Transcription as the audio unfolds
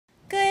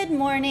Good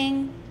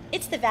morning.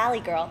 It's the Valley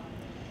Girl.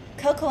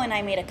 Coco and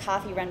I made a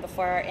coffee run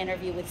before our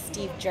interview with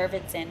Steve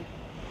Jurvetson.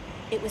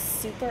 It was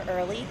super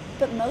early,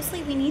 but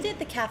mostly we needed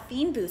the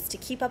caffeine boost to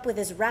keep up with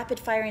his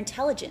rapid-fire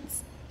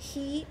intelligence.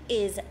 He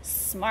is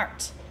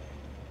smart.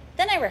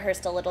 Then I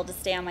rehearsed a little to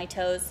stay on my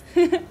toes.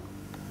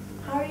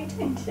 How are you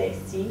doing today,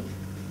 Steve?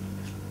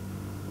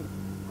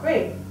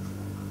 Great.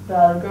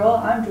 Valley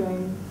Girl, I'm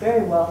doing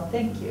very well,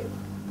 thank you.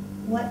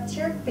 What's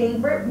your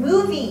favorite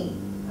movie?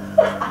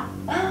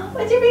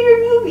 What's your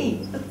favorite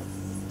movie?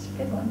 That's a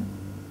good one.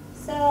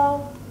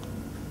 So...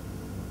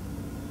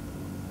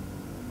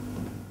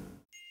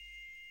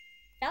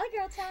 Valley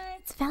Girl time.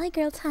 It's Valley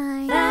Girl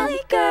time. Valley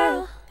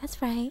Girl.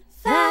 That's right.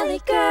 Valley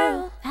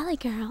Girl. Valley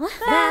Girl.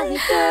 Valley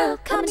Girl.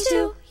 Coming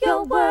to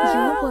your world.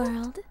 Your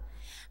world.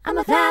 I'm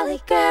a Valley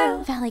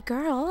Girl. Valley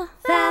Girl.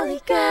 Valley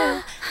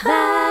Girl.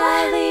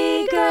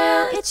 Valley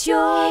Girl. It's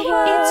your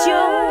world. It's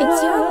your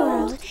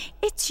world.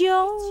 It's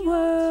your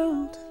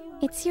world.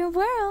 It's your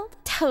world.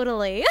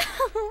 Totally.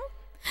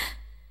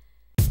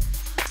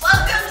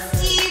 Welcome,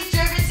 Steve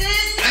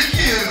Jurvetson. Thank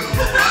you.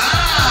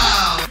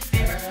 Wow.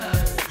 Favorite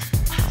pose.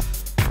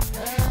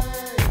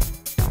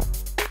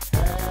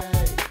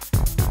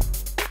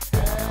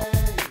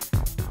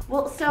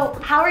 Well, so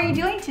how are you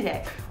doing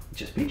today?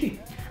 Just peachy.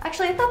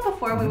 Actually, I thought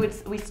before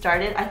we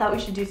started, I thought we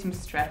should do some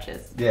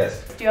stretches.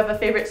 Yes. Do you have a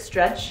favorite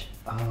stretch?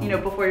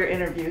 Before your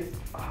interviews?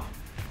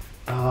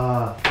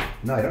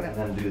 No, I don't have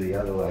time to do the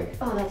other leg.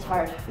 Oh, that's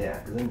hard. Yeah,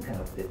 because then kind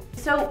of it.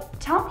 So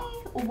tell me,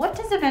 what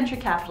does a venture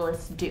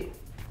capitalist do?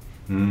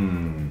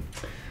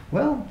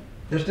 Well,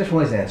 there's different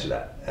ways to answer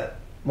that. At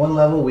one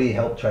level, we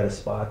help try to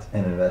spot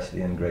and invest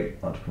in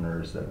great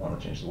entrepreneurs that want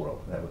to change the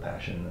world, that have a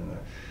passion and a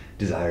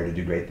desire to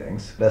do great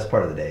things. Best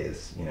part of the day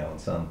is,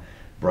 some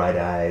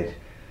bright-eyed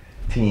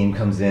team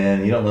comes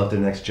in. You don't know if their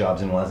next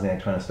job's in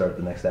Wozniak trying to start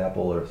the next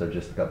Apple, or if they're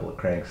just a couple of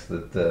cranks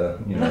that a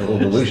little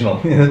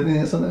delusional.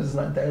 Sometimes it's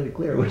not entirely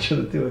clear which of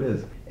the two it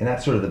is. And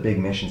that's sort of the big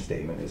mission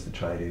statement, is to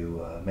try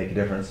to make a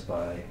difference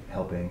by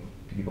helping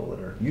people that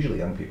are usually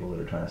young people that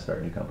are trying to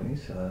start new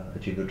companies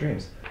achieve their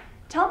dreams.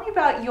 Tell me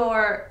about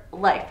your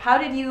life. How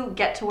did you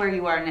get to where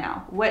you are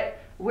now?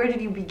 Where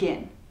did you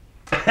begin?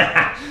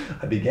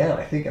 I began,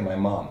 I think, in my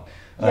mom.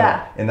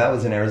 Yeah. And that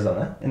was in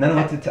Arizona. And then I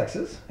went to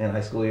Texas, and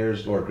high school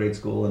years, or grade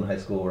school and high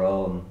school were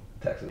all in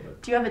Texas.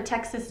 Do you have a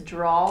Texas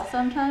drawl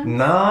sometimes?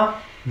 Nah.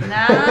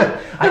 Nah?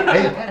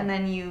 And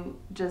then you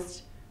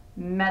just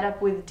met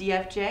up with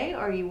DFJ,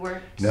 or you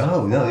worked?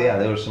 No, yeah,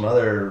 there were some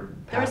other...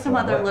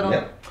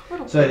 little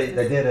So I places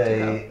did to a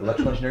go.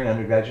 electrical engineering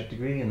undergraduate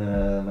degree and then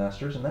a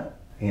master's in that.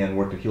 And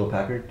worked at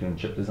Hewlett-Packard doing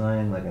chip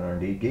design, like an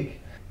R&D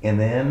geek. And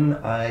then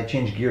I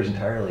changed gears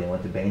entirely and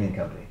went to Bain &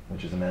 Company,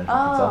 which is a management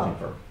consulting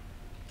firm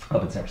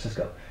up in San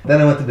Francisco.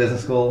 Then I went to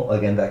business school,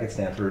 again back at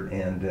Stanford,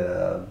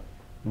 and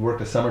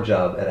worked a summer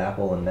job at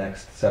Apple and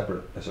Next,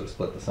 separate. I sort of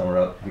split the summer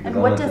up. And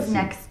what does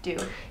Next do?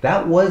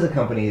 That was a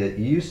company that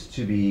used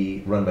to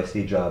be run by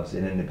Steve Jobs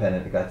and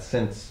independent. It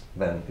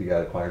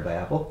got acquired by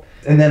Apple.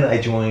 And then I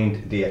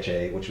joined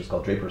DHA, which was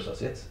called Draper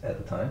Associates at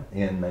the time,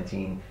 in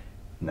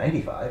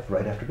 1995,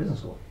 right after business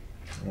school.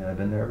 And I've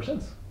been there ever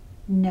since.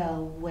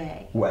 No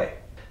way.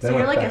 Then So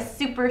you're like a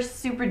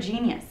super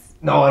genius.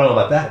 No, I don't know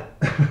about that.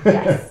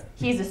 Yes,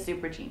 he's a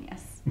super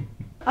genius.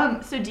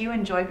 So do you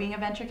enjoy being a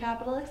venture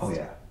capitalist? Oh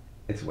yeah,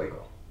 it's way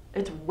cool.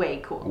 It's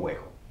way cool. Way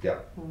cool. Yeah.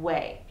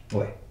 Way.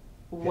 Way.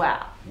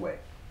 Wow. Yeah. Way.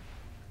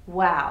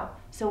 Wow.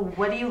 So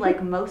what do you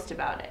like most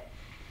about it?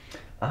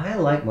 I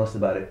like most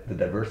about it the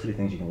diversity of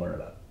things you can learn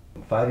about.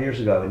 5 years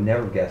ago, I would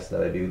never guess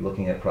that I'd be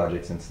looking at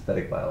projects in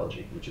synthetic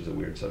biology, which is a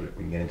weird subject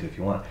we can get into if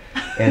you want.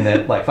 And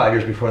then, like 5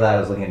 years before that, I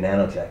was looking at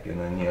nanotech. And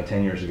then,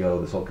 10 years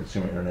ago, this whole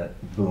consumer internet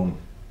boom.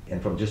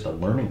 And from just a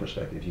learning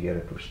perspective, you get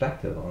a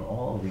perspective on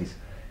all of these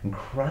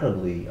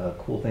incredibly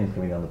cool things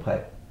coming down the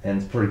pipe.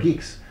 And for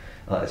geeks,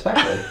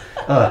 especially,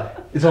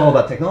 it's all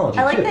about technology.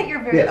 I like too. that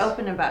you're very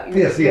open about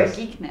your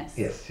geekness.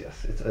 Yes,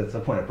 it's a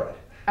point of pride.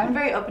 I'm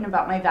very open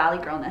about my Valley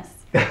Girlness.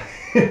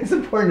 It's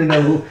important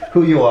to know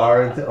who you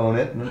are and to own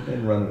it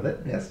and run with it,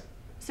 yes.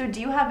 So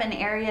do you have an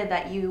area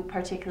that you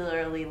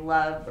particularly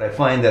love? But I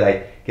find that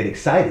I get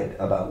excited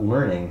about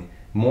learning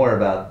more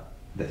about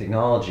the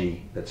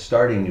technology that's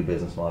starting new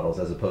business models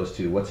as opposed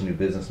to what's a new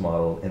business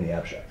model in the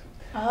abstract.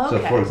 Oh,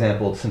 okay. So for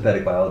example,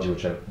 synthetic biology,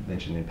 which I've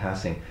mentioned in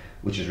passing,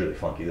 which is really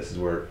funky. This is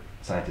where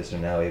scientists are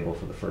now able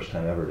for the first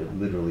time ever to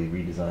literally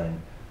redesign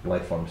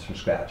life forms from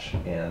scratch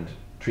and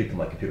treat them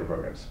like computer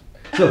programs.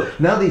 So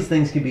now these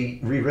things can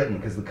be rewritten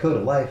because the code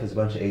of life is a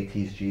bunch of A,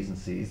 T's, G's, and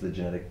C's, the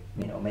genetic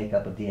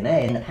makeup of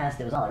DNA. In the past,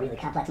 it was all a really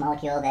complex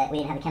molecule that we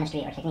didn't have the chemistry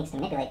or techniques to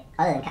manipulate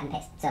other than cut and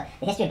paste. So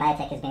the history of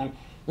biotech has been,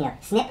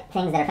 snip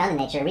things that are found in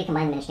nature,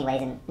 recombine them in interesting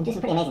ways, and do some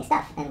pretty amazing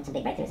stuff, and some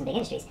big breakthroughs in big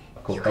industries.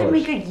 Cool You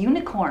colors. could make a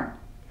unicorn.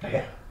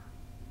 Yeah.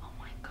 Oh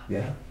my god.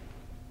 Yeah.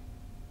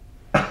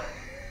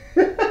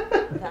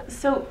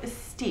 So,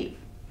 Steve,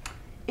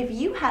 if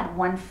you had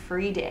one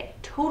free day,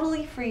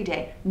 totally free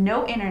day,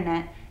 no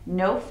internet,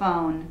 no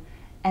phone,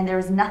 and there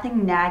was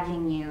nothing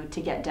nagging you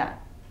to get done,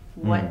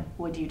 what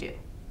would you do?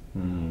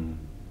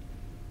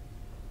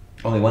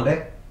 Only one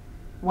day?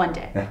 One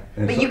day. Yeah.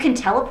 And But so- you can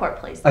teleport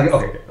places.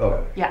 Okay.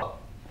 Yeah.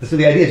 So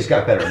the idea just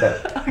got better and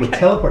better. With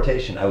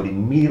teleportation, I would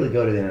immediately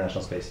go to the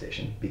International Space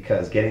Station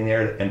because getting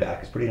there and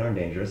back is pretty darn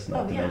dangerous.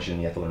 Not to mention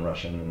you have to learn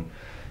Russian,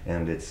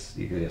 and it's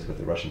you have to go through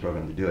the Russian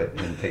program to do it,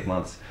 and it take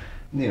months.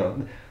 You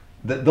know,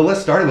 the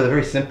list started with a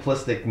very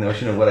simplistic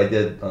notion of what I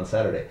did on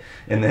Saturday,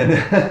 and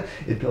then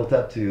it built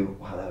up to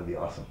wow, that would be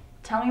awesome.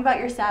 Tell me about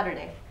your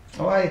Saturday.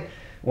 Oh, I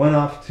went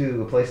off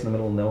to a place in the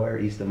middle of nowhere,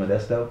 east of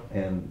Modesto,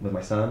 and with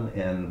my son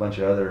and a bunch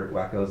of other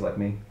wackos like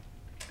me,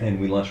 and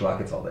we launched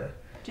rockets all day.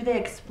 Do they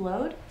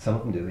explode? Some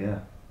of them do, yeah.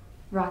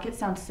 Rockets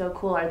sound so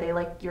cool. Are they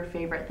like your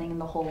favorite thing in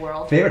the whole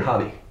world? Favorite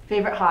hobby?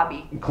 Favorite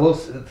hobby?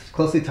 It's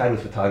closely tied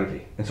with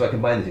photography, and so I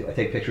combine the two. I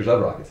take pictures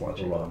of rockets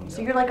launching.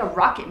 So you're like a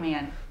rocket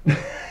man.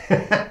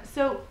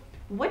 So,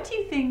 what do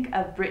you think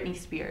of Britney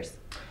Spears?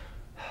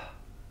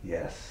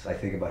 Yes, I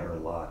think about her a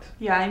lot.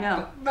 Yeah, I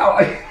know. No,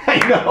 I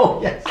know.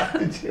 Yes, I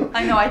do too.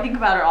 I know, I think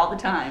about her all the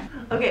time.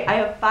 Okay, I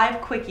have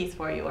 5 quickies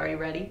for you. Are you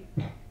ready?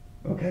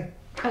 Okay.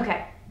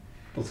 Okay.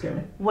 Don't scare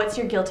me. What's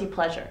your guilty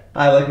pleasure?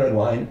 I like red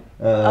wine.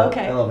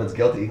 Okay. I don't know if it's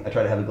guilty. I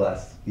try to have a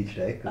glass each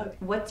day. 'Cause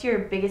What's your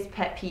biggest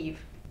pet peeve?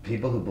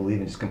 people who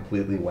believe in just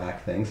completely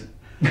whack things.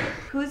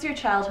 Who's your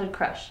childhood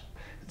crush?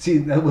 See,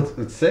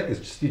 what's sick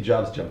is Steve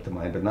Jobs jumped to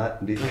mind, but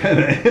not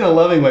in a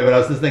loving way. But I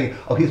was just thinking,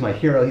 oh, he's my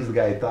hero. He's the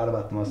guy I thought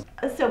about the most.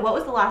 So, what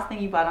was the last thing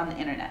you bought on the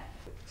internet?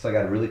 So I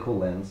got a really cool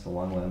lens, a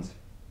long lens,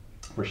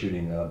 for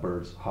shooting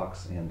birds,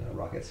 hawks, and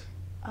rockets.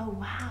 Oh, It's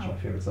wow. my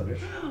favorite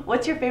subject.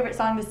 What's your favorite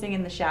song to sing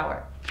in the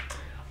shower?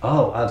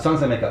 Oh,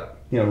 songs I make up.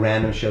 You know,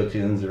 random show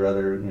tunes or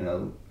other,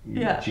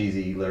 Yeah.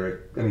 cheesy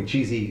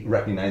cheesy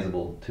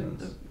recognizable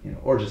tunes. You know,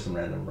 or just some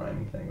random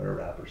rhyming thing or a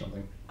rap or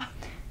something.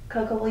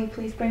 Coco, will you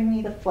please bring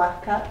me the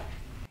fluff cup?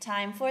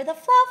 Time for the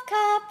fluff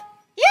cup.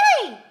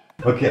 Yay!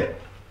 Okay,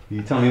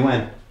 you tell me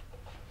when.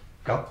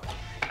 Go.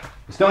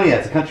 Estonia,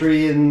 it's a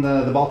country in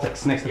the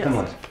Baltics next to Yes.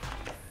 Finland.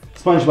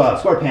 SpongeBob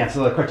SquarePants,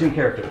 a cartoon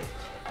character.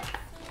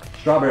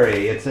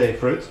 Strawberry, it's a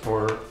fruit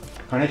for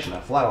carnation,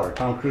 a flower.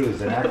 Tom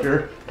Cruise, an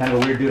actor, kind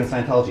of a weird dude in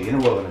Scientology.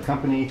 Interwoven, a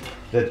company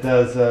that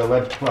does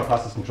web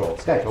process control.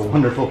 Skype, a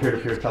wonderful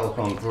peer-to-peer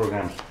telephone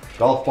program.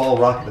 Golf ball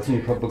rocket, that's when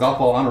you put a golf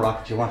ball on a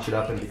rocket, you launch it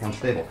up and it becomes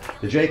stable.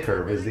 The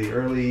J-Curve is the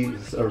early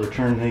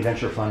return any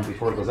venture fund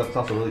before it goes up. It's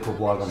also a really cool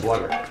blog on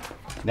Blogger.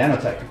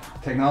 Nanotech,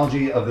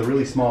 technology of the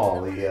really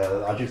small,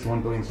 the objects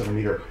 1 billion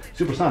centimeter.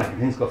 Supersonic, it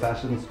things go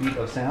faster than the speed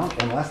of sound.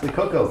 And lastly,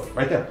 Coco,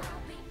 right there.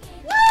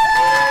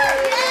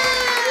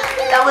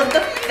 That was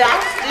the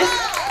fastest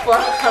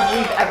fluff cup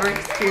we've ever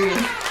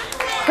experienced.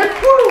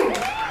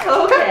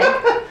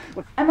 Okay.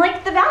 I'm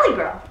like the Valley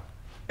Girl.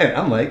 And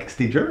I'm like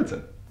Steve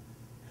Jurvetson.